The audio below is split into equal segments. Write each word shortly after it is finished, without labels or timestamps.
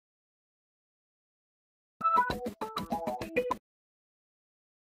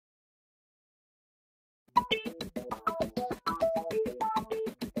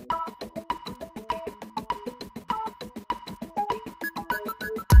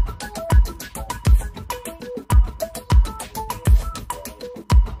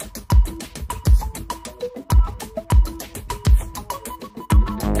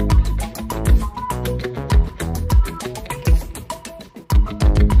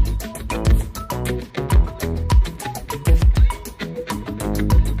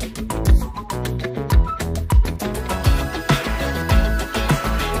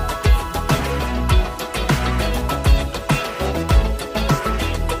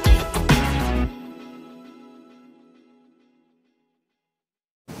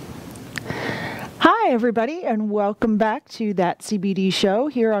Hi, everybody, and welcome back to That CBD Show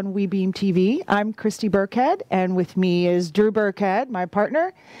here on WeBeam TV. I'm Christy Burkhead, and with me is Drew Burkhead, my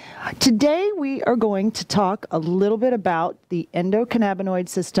partner. Today, we are going to talk a little bit about the endocannabinoid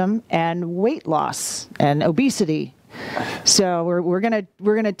system and weight loss and obesity. So we're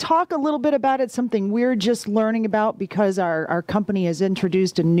gonna talk a little bit about it, something we're just learning about because our company has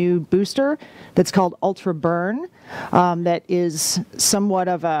introduced a new booster that's called Ultra Burn, that is somewhat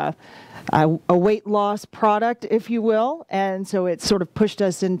of a weight loss product, if you will. And so it sort of pushed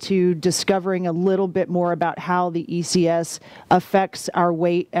us into discovering a little bit more about how the ECS affects our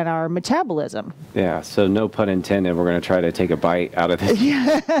weight and our metabolism. Yeah, so no pun intended, we're going to try to take a bite out of this.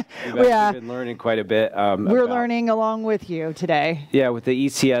 We've been learning quite a bit. We're learning along with you today. Yeah, with the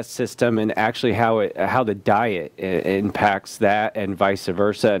ECS system and actually how the diet impacts that and vice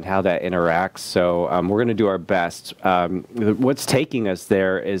versa and how that interacts. So we're going to do our best. What's taking us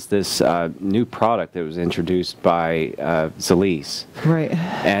there is this new product that was introduced by Zalise. Right.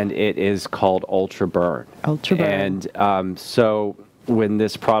 And it is called Ultra Burn. Ultra Burn. And so when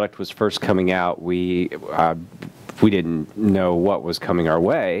this product was first coming out, we didn't know what was coming our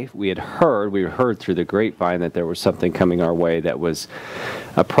way. We heard through the grapevine that there was something coming our way that was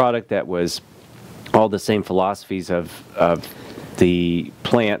a product that was all the same philosophies of the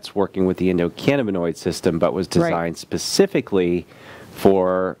plants working with the endocannabinoid system, but was designed specifically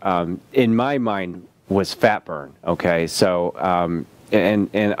for, in my mind, was fat burn. Okay, so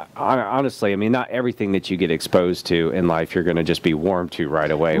and honestly, I mean, not everything that you get exposed to in life you're going to just be warm to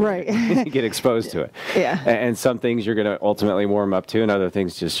right away. Right. When you get exposed to it. Yeah. And some things you're going to ultimately warm up to, and other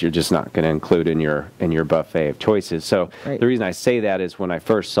things you're just not going to include in your buffet of choices. So the reason I say that is when I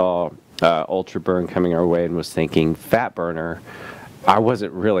first saw Ultra Burn coming our way and was thinking fat burner, I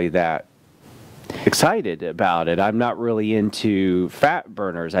wasn't really that excited about it. I'm not really into fat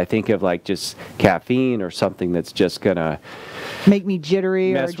burners. I think of like just caffeine or something that's just gonna make me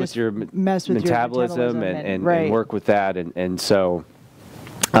jittery, mess or with your metabolism and work with that, and so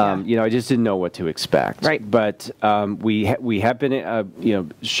you know, I just didn't know what to expect. Right. But we have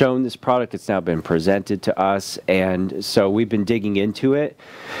been shown this product. It's now been presented to us, and so we've been digging into it,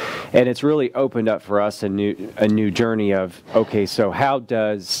 and it's really opened up for us a new journey of, okay, so how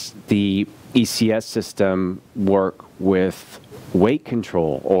does the ECS system work with weight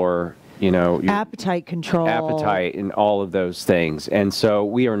control, or appetite control, appetite, and all of those things. And so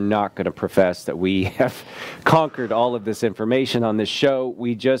we are not going to profess that we have conquered all of this information on this show.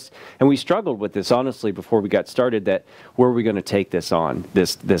 We struggled with this honestly before we got started, that where are we going to take this on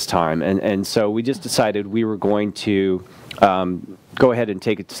this time, and so we just decided we were going to go ahead and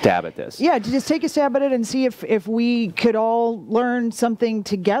take a stab at this. Yeah, to just take a stab at it and see if we could all learn something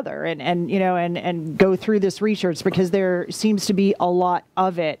together and go through this research, because there seems to be a lot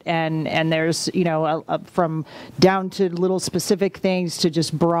of it, and there's from down to little specific things to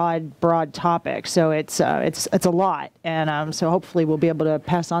just broad topics. So it's a lot, and so hopefully we'll be able to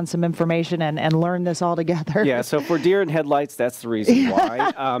pass on some information and learn this all together. Yeah. So for deer in headlights, that's the reason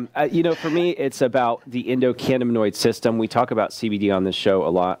why. For me, it's about the endocannabinoid system. We talk about CBD on this show a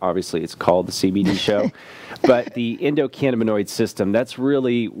lot. Obviously, it's called the CBD show, but the endocannabinoid system, that's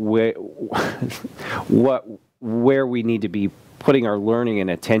really where we need to be putting our learning and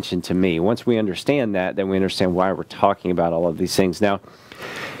attention to me. Once we understand that, then we understand why we're talking about all of these things. Now,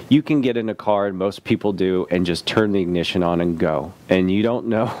 you can get in a car, and most people do, and just turn the ignition on and go. And you don't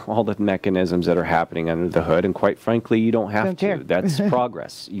know all the mechanisms that are happening under the hood, and quite frankly, you don't have to. That's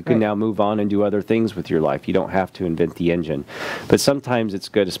progress. You can now move on and do other things with your life. You don't have to invent the engine. But sometimes it's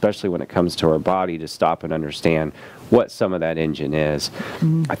good, especially when it comes to our body, to stop and understand what some of that engine is.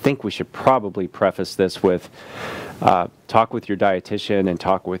 I think we should probably preface this with talk with your dietitian and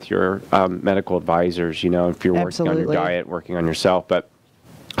talk with your medical advisors, if you're working on your diet, working on yourself. But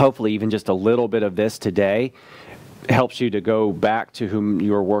hopefully even just a little bit of this today helps you to go back to whom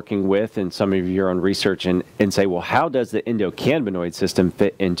you're working with and some of your own research and say, well, how does the endocannabinoid system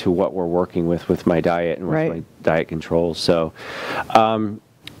fit into what we're working with my diet and with my diet controls? So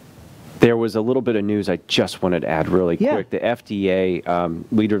there was a little bit of news I just wanted to add really quick. The FDA,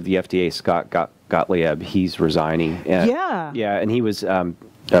 leader of the FDA, Scott Gottlieb, he's resigning. Yeah, and he was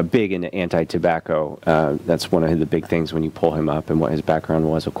big into anti-tobacco. That's one of the big things when you pull him up and what his background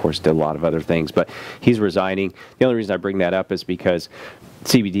was. Of course, did a lot of other things, but he's resigning. The only reason I bring that up is because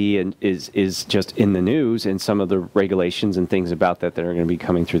CBD is just in the news, and some of the regulations and things about that are going to be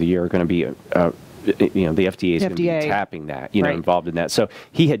coming through the year are going to be the FDA is going to be tapping that, involved in that. So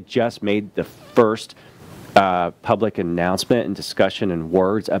he had just made the first public announcement and discussion and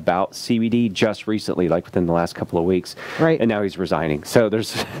words about CBD just recently, like within the last couple of weeks. And now he's resigning. So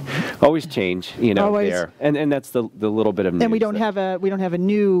there's always change, there. And that's the little bit of news. And we don't have a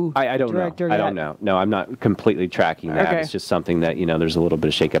new director yet. I don't know. No, I'm not completely tracking that. It's just something that, there's a little bit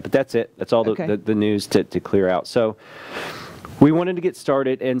of shakeup. But that's it. That's all the news to clear out. So we wanted to get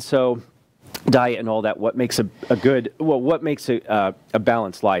started, and so diet and all that. What makes a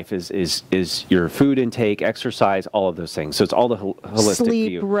balanced life is your food intake, exercise, all of those things. So it's all the holistic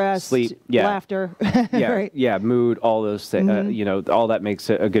view. Rest, laughter, mood, all those things. All that makes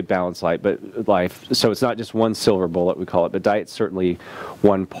a good balanced life. So it's not just one silver bullet, we call it, but diet's certainly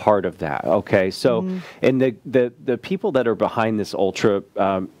one part of that. Okay, so and the people that are behind this Ultra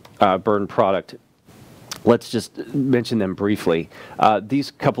Burn product, let's just mention them briefly.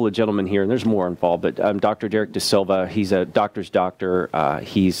 These couple of gentlemen here, and there's more involved, but Dr. Derek De Silva, he's a doctor's doctor.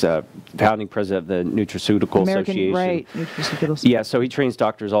 He's a founding president of the Nutraceutical Association. Right, Nutraceuticals. Yeah, so he trains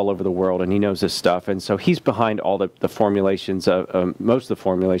doctors all over the world, and he knows this stuff. And so he's behind all the formulations, most of the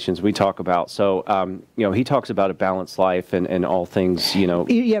formulations we talk about. So, he talks about a balanced life and all things,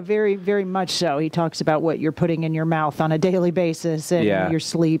 Yeah, very, very much so. He talks about what you're putting in your mouth on a daily basis and your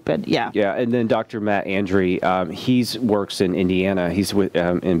sleep. And Yeah, and then Dr. Matt Andrews, he works in Indiana. He's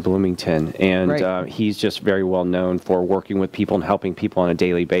in Bloomington, and he's just very well known for working with people and helping people on a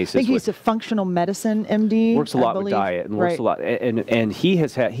daily basis. I think he's a functional medicine MD. Works a lot with diet and works a lot. And he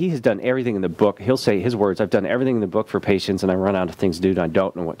has done everything in the book. He'll say his words: "I've done everything in the book for patients, and I run out of things to do, and I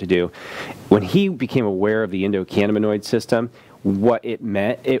don't know what to do." When he became aware of the endocannabinoid system, what it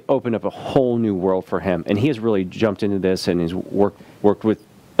meant, it opened up a whole new world for him, and he has really jumped into this and has worked with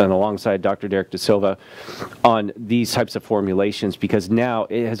and alongside Dr. Derek De Silva on these types of formulations, because now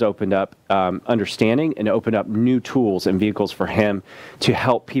it has opened up understanding and opened up new tools and vehicles for him to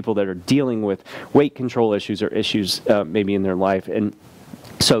help people that are dealing with weight control issues or issues maybe in their life. And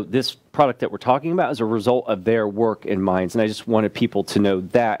so this product that we're talking about is a result of their work and minds, and I just wanted people to know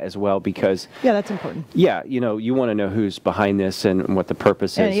that as well, because that's important. You want to know who's behind this and what the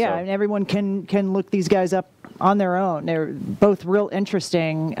purpose is. And everyone can look these guys up on their own. They're both real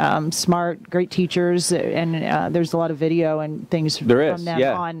interesting, smart, great teachers, and there's a lot of video and things from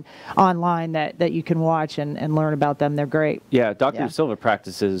them online that you can watch and learn about them. They're great. Dr. Silva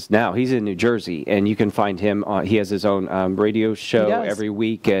practices now. He's in New Jersey, and you can find him he has his own radio show every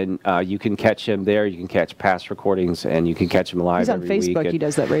week, and you can catch him there. You can catch past recordings, and you can catch him live every week. He's on Facebook. He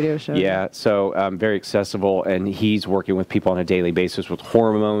does that radio show. So very accessible, and he's working with people on a daily basis with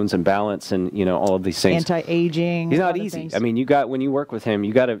hormones and balance and all of these things. Anti-aging. He's not easy. I mean, when you work with him,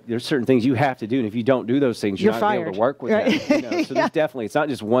 there's certain things you have to do, and if you don't do those things, you're not fired. able to work with him. So there's definitely, it's not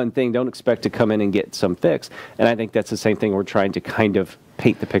just one thing. Don't expect to come in and get some fix. And I think that's the same thing we're trying to kind of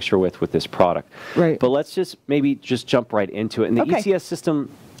paint the picture with this product. But let's maybe jump right into it. And the ECS system,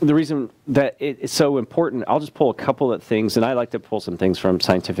 the reason that it's so important, I'll just pull a couple of things, and I like to pull some things from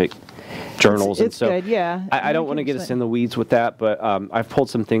scientific journals. It's good, I don't want to get us in the weeds with that, but I've pulled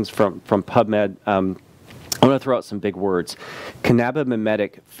some things from PubMed. I want to throw out some big words.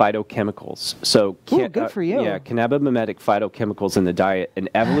 Cannabinoid phytochemicals. So, good for you. Cannabinoid phytochemicals in the diet, an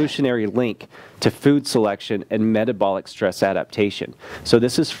evolutionary link to food selection and metabolic stress adaptation. So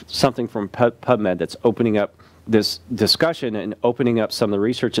this is something from PubMed that's opening up this discussion and opening up some of the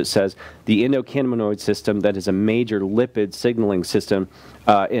research that says the endocannabinoid system, that is a major lipid signaling system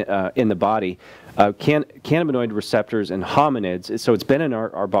in the body, cannabinoid receptors in hominids, so it's been in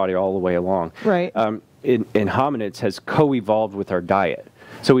our body all the way along. In hominids has co-evolved with our diet.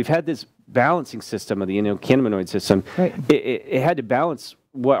 So we've had this balancing system of the endocannabinoid system. It had to balance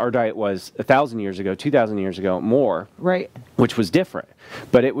what our diet was 1,000 years ago, 2,000 years ago, more. Right. Which was different.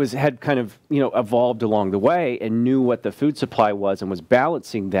 But it had kind of, evolved along the way and knew what the food supply was and was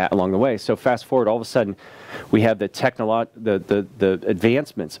balancing that along the way. So fast forward, all of a sudden, we have the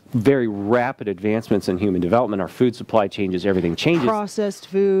advancements, very rapid advancements in human development. Our food supply changes, everything changes. Processed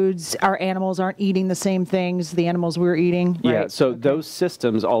foods, our animals aren't eating the same things the animals we're eating. Right? Yeah, so those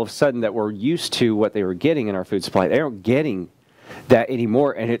systems, all of a sudden, that were used to what they were getting in our food supply, they aren't getting that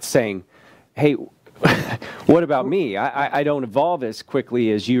anymore. And it's saying, hey, what about me? I don't evolve as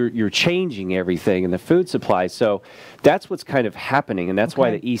quickly as you're changing everything in the food supply. So that's what's kind of happening, and that's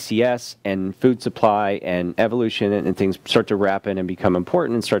why the ECS and food supply and evolution and things start to wrap in and become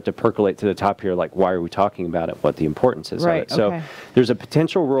important and start to percolate to the top here, like why are we talking about it, what the importance is of it. So there's a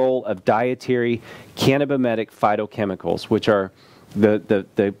potential role of dietary cannabinoid phytochemicals, which are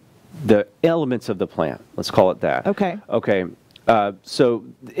the elements of the plant. Let's call it that. Okay. So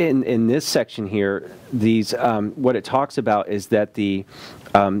in this section here, these what it talks about is that these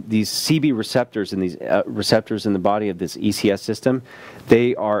CB receptors and these receptors in the body of this ECS system,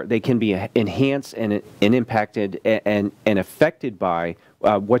 they can be enhanced and impacted and affected by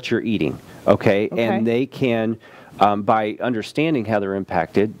what you're eating. Okay, and they can by understanding how they're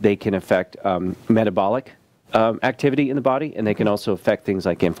impacted, they can affect metabolic activity in the body, and they can also affect things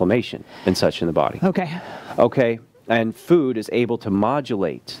like inflammation and such in the body. Okay. And food is able to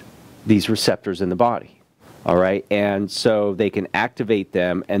modulate these receptors in the body, all right? And so they can activate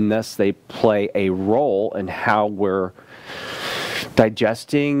them, and thus they play a role in how we're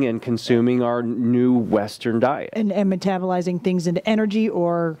digesting and consuming our new Western diet. And metabolizing things into energy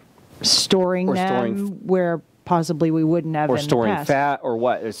or storing them where possibly we wouldn't have or in storing the past. fat or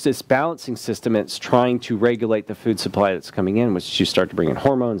what. It's this balancing system. It's trying to regulate the food supply that's coming in, which you start to bring in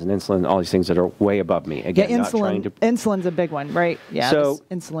hormones and insulin and all these things that are way above me. Again, insulin's a big one, right? Yeah, so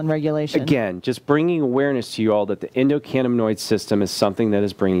insulin regulation. Again, just bringing awareness to you all that the endocannabinoid system is something that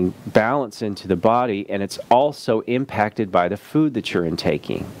is bringing balance into the body, and it's also impacted by the food that you're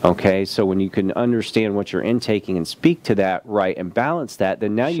intaking. Okay, so when you can understand what you're intaking and speak to that right and balance that,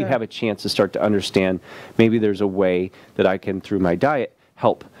 then now you have a chance to start to understand maybe there's a way that I can, through my diet,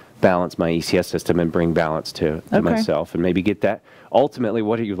 help balance my ECS system and bring balance to myself, and maybe get that. Ultimately,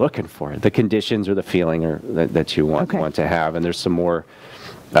 what are you looking for? The conditions or the feeling that you want to have. And there's some more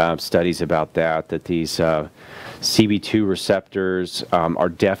studies about that these CB2 receptors are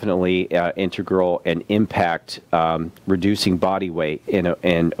definitely integral and impact reducing body weight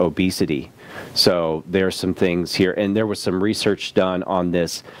and obesity. So there's some things here, and there was some research done on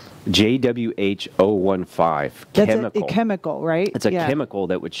this JWH015 chemical. That's a chemical, right? It's a chemical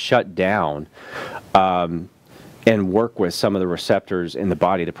that would shut down and work with some of the receptors in the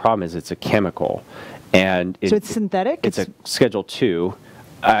body. The problem is it's a chemical. And so it's synthetic? It's a Schedule 2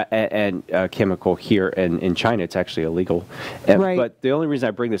 and chemical here. And in China, it's actually illegal. But the only reason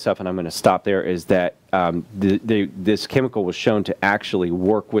I bring this up, and I'm going to stop there, is that this chemical was shown to actually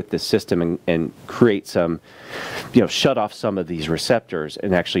work with the system and create some, shut off some of these receptors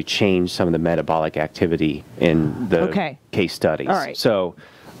and actually change some of the metabolic activity in the case studies. All right. So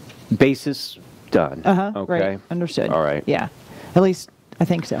basis done. Right. Understood. All right. Yeah. At least I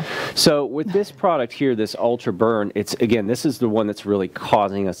think so. So with this product here, this Ultra Burn, this is the one that's really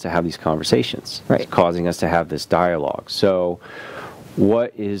causing us to have these conversations. Right. It's causing us to have this dialogue. So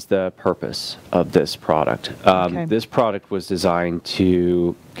what is the purpose of this product? This product was designed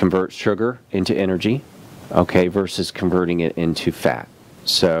to convert sugar into energy, versus converting it into fat.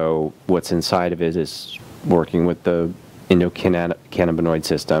 So what's inside of it is working with the endocannabinoid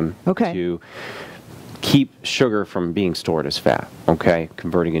system to keep sugar from being stored as fat,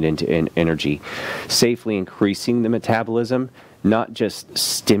 converting it into energy, safely increasing the metabolism, not just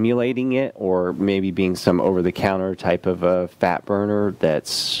stimulating it or maybe being some over-the-counter type of a fat burner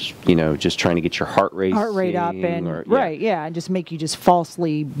that's, just trying to get your heart rate up and, and just make you just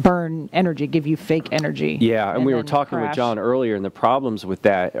falsely burn energy, give you fake energy. Yeah, and we were talking with John earlier, and the problems with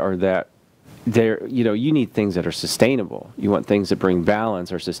that are that you need things that are sustainable. You want things that bring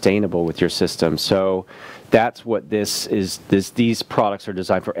balance or sustainable with your system. So that's what this is. These products are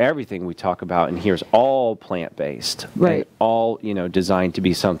designed for. Everything we talk about in here is all plant-based. Right. All, designed to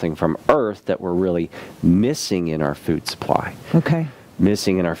be something from Earth that we're really missing in our food supply.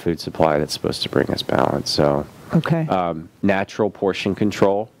 Missing in our food supply that's supposed to bring us balance. So natural portion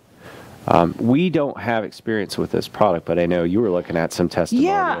control. We don't have experience with this product, but I know you were looking at some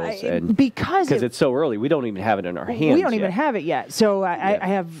testimonials. And because it's so early, we don't even have it in our hands. We don't even have it yet. So I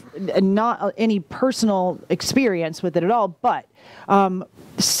have not any personal experience with it at all, but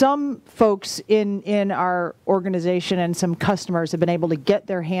some folks in our organization and some customers have been able to get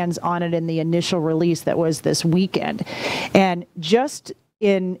their hands on it in the initial release that was this weekend. And just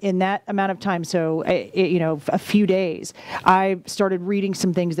in that amount of time, so a few days, I started reading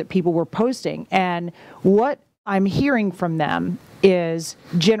some things that people were posting, and what I'm hearing from them is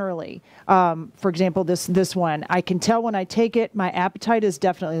generally, for example, this one, I can tell when I take it, my appetite is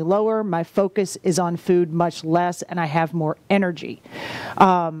definitely lower, my focus is on food much less, and I have more energy.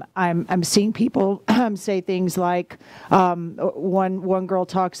 I'm seeing people say things like, one girl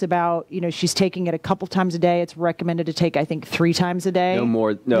talks about, she's taking it a couple times a day. It's recommended to take, I think, 3 times a day. No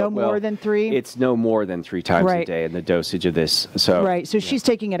more than 3. It's no more than 3 times a day in the dosage of this. So she's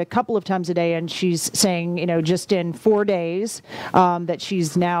taking it a couple of times a day, and she's saying, just in 4 days, that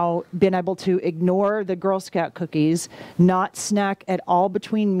she's now been able to ignore the Girl Scout cookies, not snack at all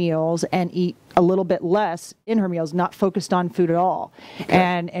between meals, and eat a little bit less in her meals, not focused on food at all. Okay.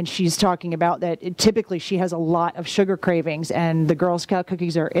 And she's talking about that typically she has a lot of sugar cravings, and the Girl Scout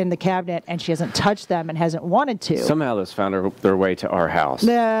cookies are in the cabinet, and she hasn't touched them and hasn't wanted to. Somehow those found their way to our house.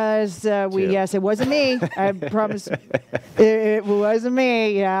 Yes, it wasn't me. I promise it wasn't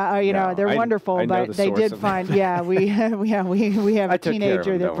me. Yeah, they're wonderful, but they did find. Yeah, we have a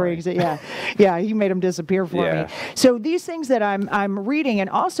teenager that brings it. Yeah, he made them disappear for me. So these things that I'm reading, and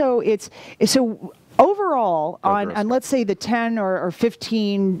also so overall on let's say the 10 or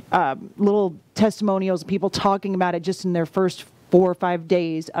 15 little testimonials, people talking about it just in their first 4 or 5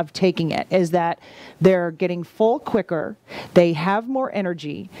 days of taking it, is that they're getting full quicker, they have more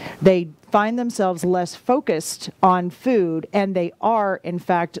energy, they find themselves less focused on food, and they are, in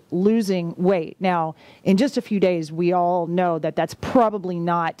fact, losing weight. Now, in just a few days, we all know that that's probably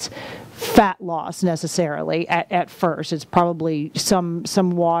not fat loss necessarily at first. It's probably some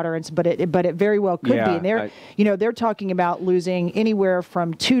water, but it very well could be. And they're talking about losing anywhere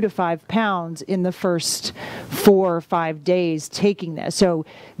from 2 to 5 pounds in the first 4 or 5 days taking this. So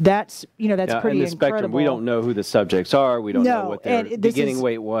that's pretty incredible. Spectrum, we don't know who the subjects are. We don't know what their beginning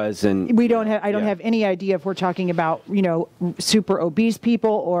weight was, and I don't have any idea if we're talking about super obese people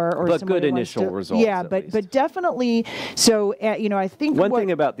or but good initial results. Yeah, but definitely. So I think one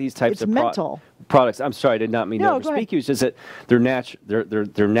thing about these types of mental products. I'm sorry, I did not mean to overspeak you. It's just that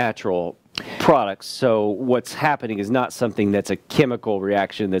they're natural products. So what's happening is not something that's a chemical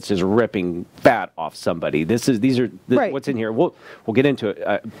reaction that's just ripping fat off somebody. What's in here. We'll get into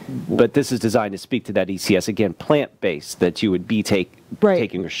it, but this is designed to speak to that ECS, again, plant-based, that you would be taking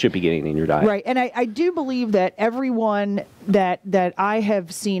or should be getting in your diet. Right, and I do believe that everyone that I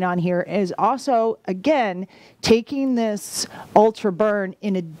have seen on here is also, again, taking this Ultra Burn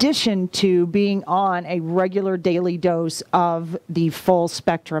in addition to being on a regular daily dose of the full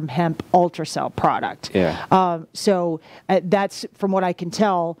spectrum hemp Ultracell product. Yeah. So that's, from what I can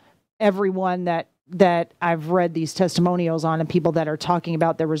tell, everyone that I've read these testimonials on, and people that are talking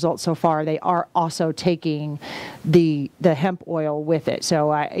about their results so far, they are also taking the hemp oil with it. So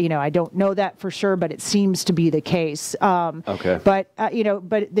I don't know that for sure, but it seems to be the case. Okay. But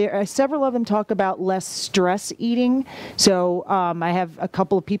there are several of them talk about less stress eating. So I have a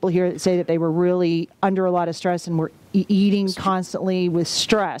couple of people here that say that they were really under a lot of stress and were eating constantly with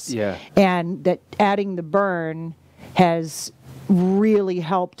stress. Yeah. And that adding the burn has really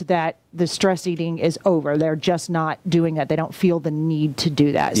helped that the stress eating is over. They're just not doing that. They don't feel the need to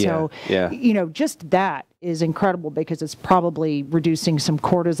do that. So, just that is incredible, because it's probably reducing some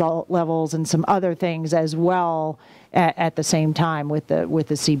cortisol levels and some other things as well at the same time with the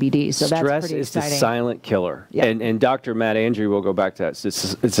CBD. So that's pretty exciting. Stress is the silent killer. Yeah. And Dr. Matt Andrew will go back to that.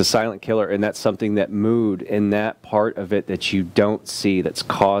 It's a silent killer, and that's something that mood and that part of it that you don't see that's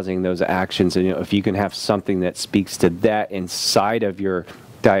causing those actions. And if you can have something that speaks to that inside of your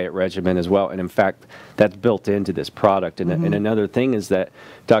diet regimen as well, and in fact that's built into this product. And, and another thing is that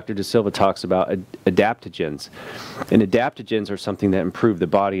Dr. De Silva talks about adaptogens, and adaptogens are something that improve the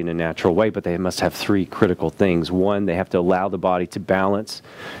body in a natural way, but they must have 3 critical things. 1, they have to allow the body to balance.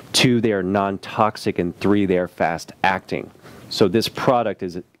 2, they are non-toxic, and 3, they are fast acting. So this product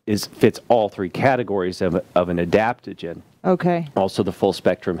fits all 3 categories of an adaptogen. Okay. Also, the full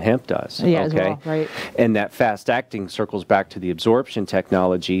spectrum hemp does. Yeah, as well, right. And that fast acting circles back to the absorption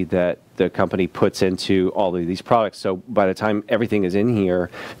technology that the company puts into all of these products. So by the time everything is in here,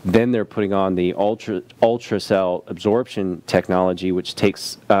 then they're putting on the Ultracell absorption technology, which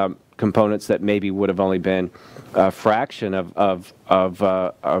takes components that maybe would have only been a fraction of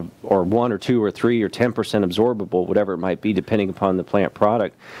or 1 or 2 or 3 or 10% absorbable, whatever it might be, depending upon the plant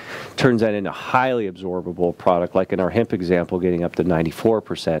product, turns that into highly absorbable product, like in our hemp example, getting up to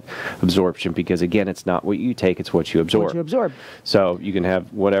 94% absorption, because again, it's not what you take, it's what you absorb. What you absorb. So you can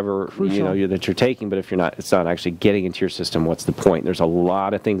have whatever that you're taking, but if it's not actually getting into your system, what's the point? There's a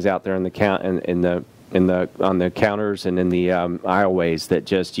lot of things out there in the on the counters and in the aisleways that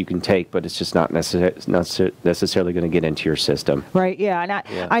just you can take, but it's just not necessarily going to get into your system. Right. Yeah. And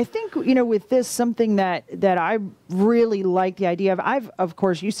I think, with this, something that I really like the idea of, of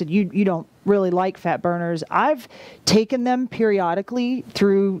course, you said you don't really like fat burners. I've taken them periodically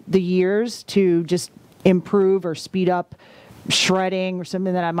through the years to just improve or speed up shredding or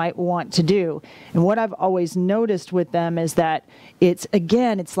something that I might want to do. And what I've always noticed with them is that it's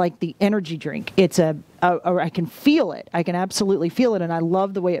like the energy drink. It's I can feel it. I can absolutely feel it. And I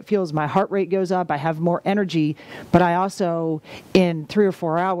love the way it feels. My heart rate goes up. I have more energy, but I also, in 3 or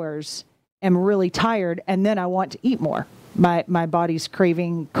 4 hours, am really tired. And then I want to eat more. My body's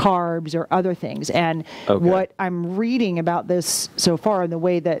craving carbs or other things. And what I'm reading about this so far and the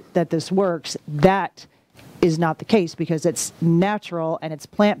way that this works, that is not the case, because it's natural and it's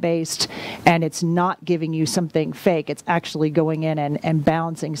plant-based and it's not giving you something fake. It's actually going in and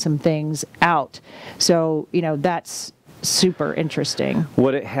balancing some things out. So, that's super interesting.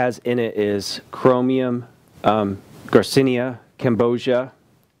 What it has in it is chromium, Garcinia, cambogia,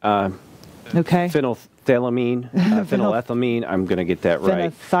 phenethylamine, phenylethylamine. I'm going to get that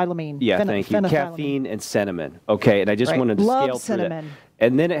right. Phenethylamine. Yeah, thank you. Caffeine and cinnamon. Okay, and I just wanted to scale through that.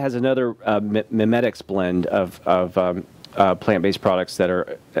 And then it has another mimetics blend of plant-based products that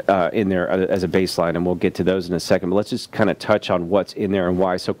are in there as a baseline, and we'll get to those in a second. But let's just kind of touch on what's in there and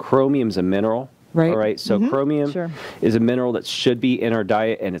why. So chromium's a mineral. Right. All right. So chromium is a mineral that should be in our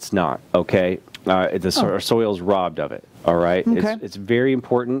diet, and it's not. Okay. Our soil's robbed of it. All right. Okay. It's very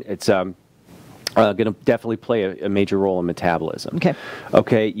important. It's going to definitely play a major role in metabolism.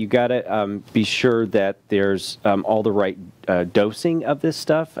 Okay, you got to be sure that there's all the right dosing of this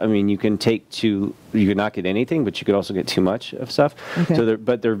stuff. I mean, you can not get anything, but you could also get too much of stuff. So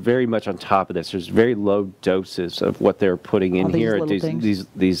but they're very much on top of this. There's very low doses of what they're putting in here.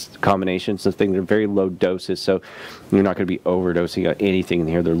 These combinations of things, they're very low doses. So you're not going to be overdosing on anything in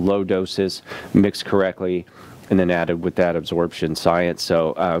here. They're low doses, mixed correctly, and then added with that absorption science.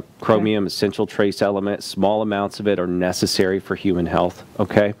 So chromium, essential trace element, small amounts of it are necessary for human health,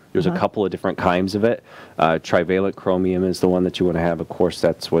 okay? There's a couple of different kinds of it. Trivalent chromium is the one that you want to have. Of course,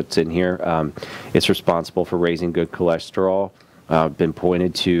 that's what's in here. It's responsible for raising good cholesterol. Been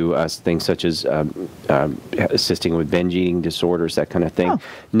pointed to things such as assisting with binge eating disorders, that kind of thing.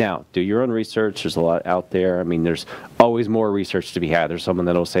 Now, do your own research. There's a lot out there. I mean, there's always more research to be had. There's someone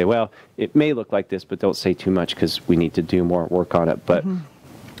that will say, well, it may look like this, but don't say too much because we need to do more work on it. But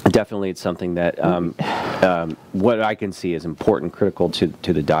definitely it's something that what I can see is important, critical to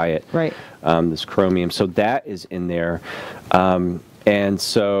the diet. Right. This chromium. So that is in there. And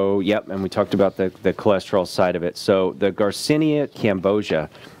so, and we talked about the cholesterol side of it. So the Garcinia cambogia,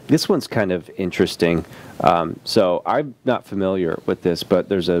 this one's kind of interesting. So I'm not familiar with this, but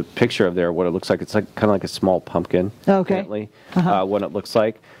there's a picture of there what it looks like. It's like kind of like a small pumpkin. Okay. What it looks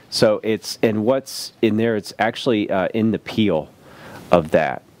like. So what's in there, it's actually in the peel of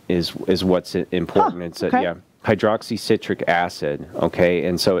that is what's important. It's hydroxycitric acid. Okay,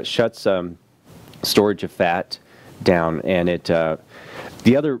 and so it shuts storage of fat down, and it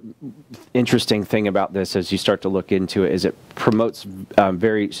the other interesting thing about this as you start to look into it is it promotes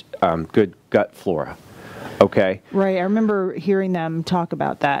very good gut flora. Okay. Right. I remember hearing them talk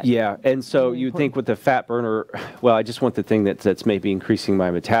about that. Yeah. And so really you think with the fat burner, well, I just want the thing that's maybe increasing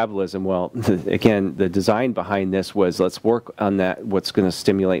my metabolism. Well, again, the design behind this was let's work on that, what's going to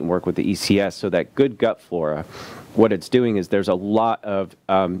stimulate and work with the ECS. So that good gut flora, what it's doing is there's a lot of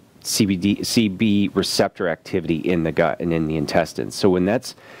CB receptor activity in the gut and in the intestines. So when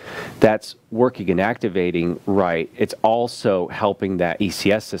that's working and activating right, it's also helping that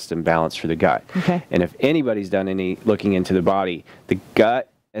ECS system balance through the gut. Okay. And if anybody's done any looking into the body, the gut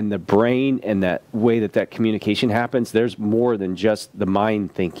and the brain and that way that communication happens, there's more than just the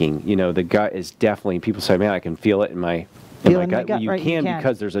mind thinking. You know, the gut is definitely, people say, man, I can feel it in my gut. Well, you can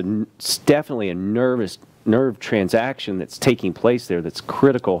because there's definitely a nerve transaction that's taking place there that's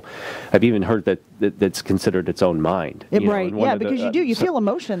critical. I've even heard that's considered its own mind. Right, yeah, because you feel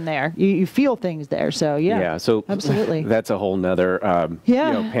emotion there. You feel things there, so yeah. So absolutely. That's a whole nother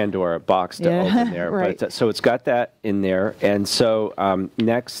Pandora box to open there. Right. But so it's got that in there, and so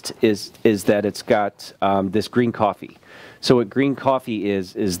next is that it's got this green coffee. So what green coffee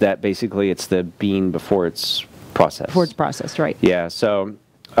is that basically it's the bean before it's processed. Before it's processed, right? Yeah. So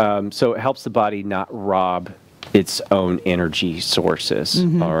so it helps the body not rob its own energy sources.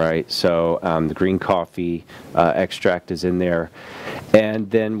 All right. So the green coffee extract is in there, and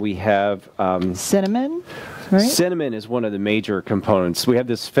then we have cinnamon. Right? Cinnamon is one of the major components. We have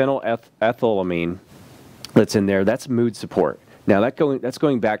this phenylethylamine that's in there. That's mood support. Now that's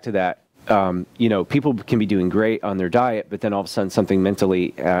going back to that. People can be doing great on their diet, but then all of a sudden something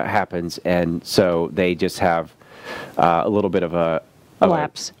mentally happens, and so they just have a little bit of a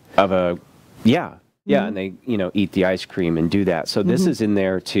lapse. And they eat the ice cream and do that. So this is in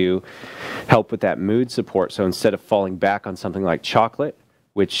there to help with that mood support. So instead of falling back on something like chocolate,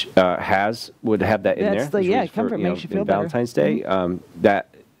 which would have that in there. Comfort makes you feel better. Valentine's Day.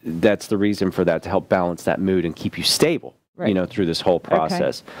 That's the reason for that, to help balance that mood and keep you stable. Right. Through this whole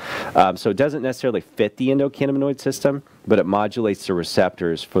process. Okay. So it doesn't necessarily fit the endocannabinoid system, but it modulates the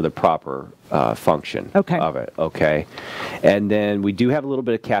receptors for the proper function of it. Okay. And then we do have a little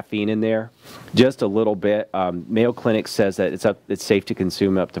bit of caffeine in there, just a little bit. Mayo Clinic says that it's safe to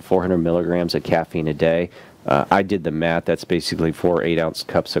consume up to 400 milligrams of caffeine a day. I did the math. That's basically 4 8-ounce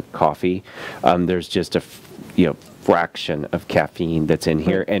cups of coffee. There's just a fraction of caffeine that's in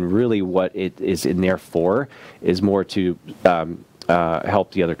here, and really what it is in there for is more to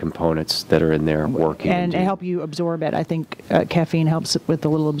help the other components that are in there working and help you absorb it. I think caffeine helps with the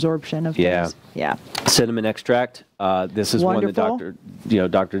little absorption of things. Yeah. Cinnamon extract. This is Wonderful. one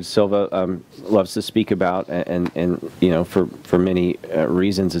that Dr. Silva loves to speak about, and for many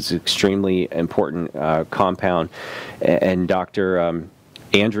reasons, it's an extremely important compound. And Dr.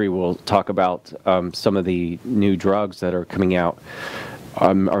 Andrew will talk about some of the new drugs that are coming out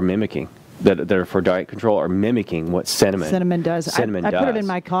are mimicking, that are for diet control, are mimicking what cinnamon does. I put it in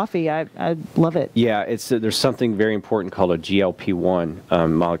my coffee. I love it. Yeah, there's something very important called a GLP-1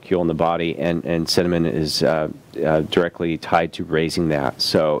 molecule in the body, and cinnamon is directly tied to raising that.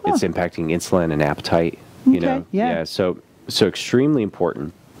 So it's impacting insulin and appetite. So extremely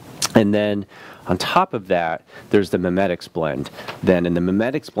important. And then on top of that, there's the Mimetics blend. And the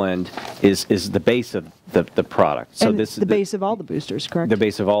Mimetics blend is the base of the product. So and this is the base of all the boosters, correct? The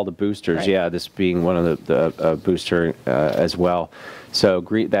base of all the boosters, right. Yeah. This being one of the booster as well. So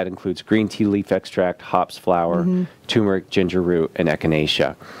that includes green tea leaf extract, hops flower, turmeric, ginger root, and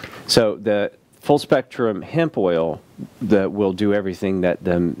echinacea. So the full spectrum hemp oil that will do everything that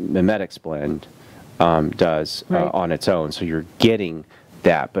the Mimetics blend does on its own. So you're getting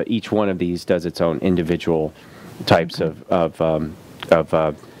that, but each one of these does its own individual types of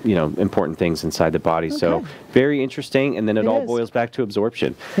important things inside the body. Okay. So very interesting, and then it all boils back to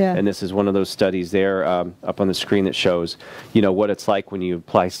absorption. Yeah. And this is one of those studies there up on the screen that shows what it's like when you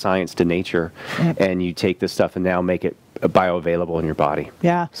apply science to nature, and you take this stuff and now make it bioavailable in your body.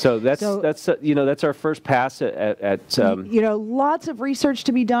 Yeah. So that's our first pass at lots of research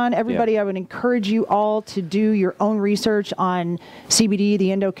to be done. Everybody, I would encourage you all to do your own research on CBD, the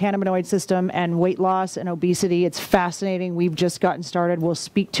endocannabinoid system, and weight loss and obesity. It's fascinating. We've just gotten started. We'll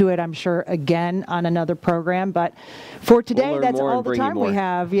speak to it, I'm sure, again on another program. But for today, that's all the time we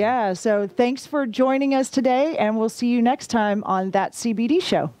have. Yeah. So thanks for joining us today, and we'll see you next time on That CBD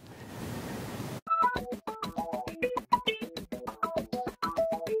Show.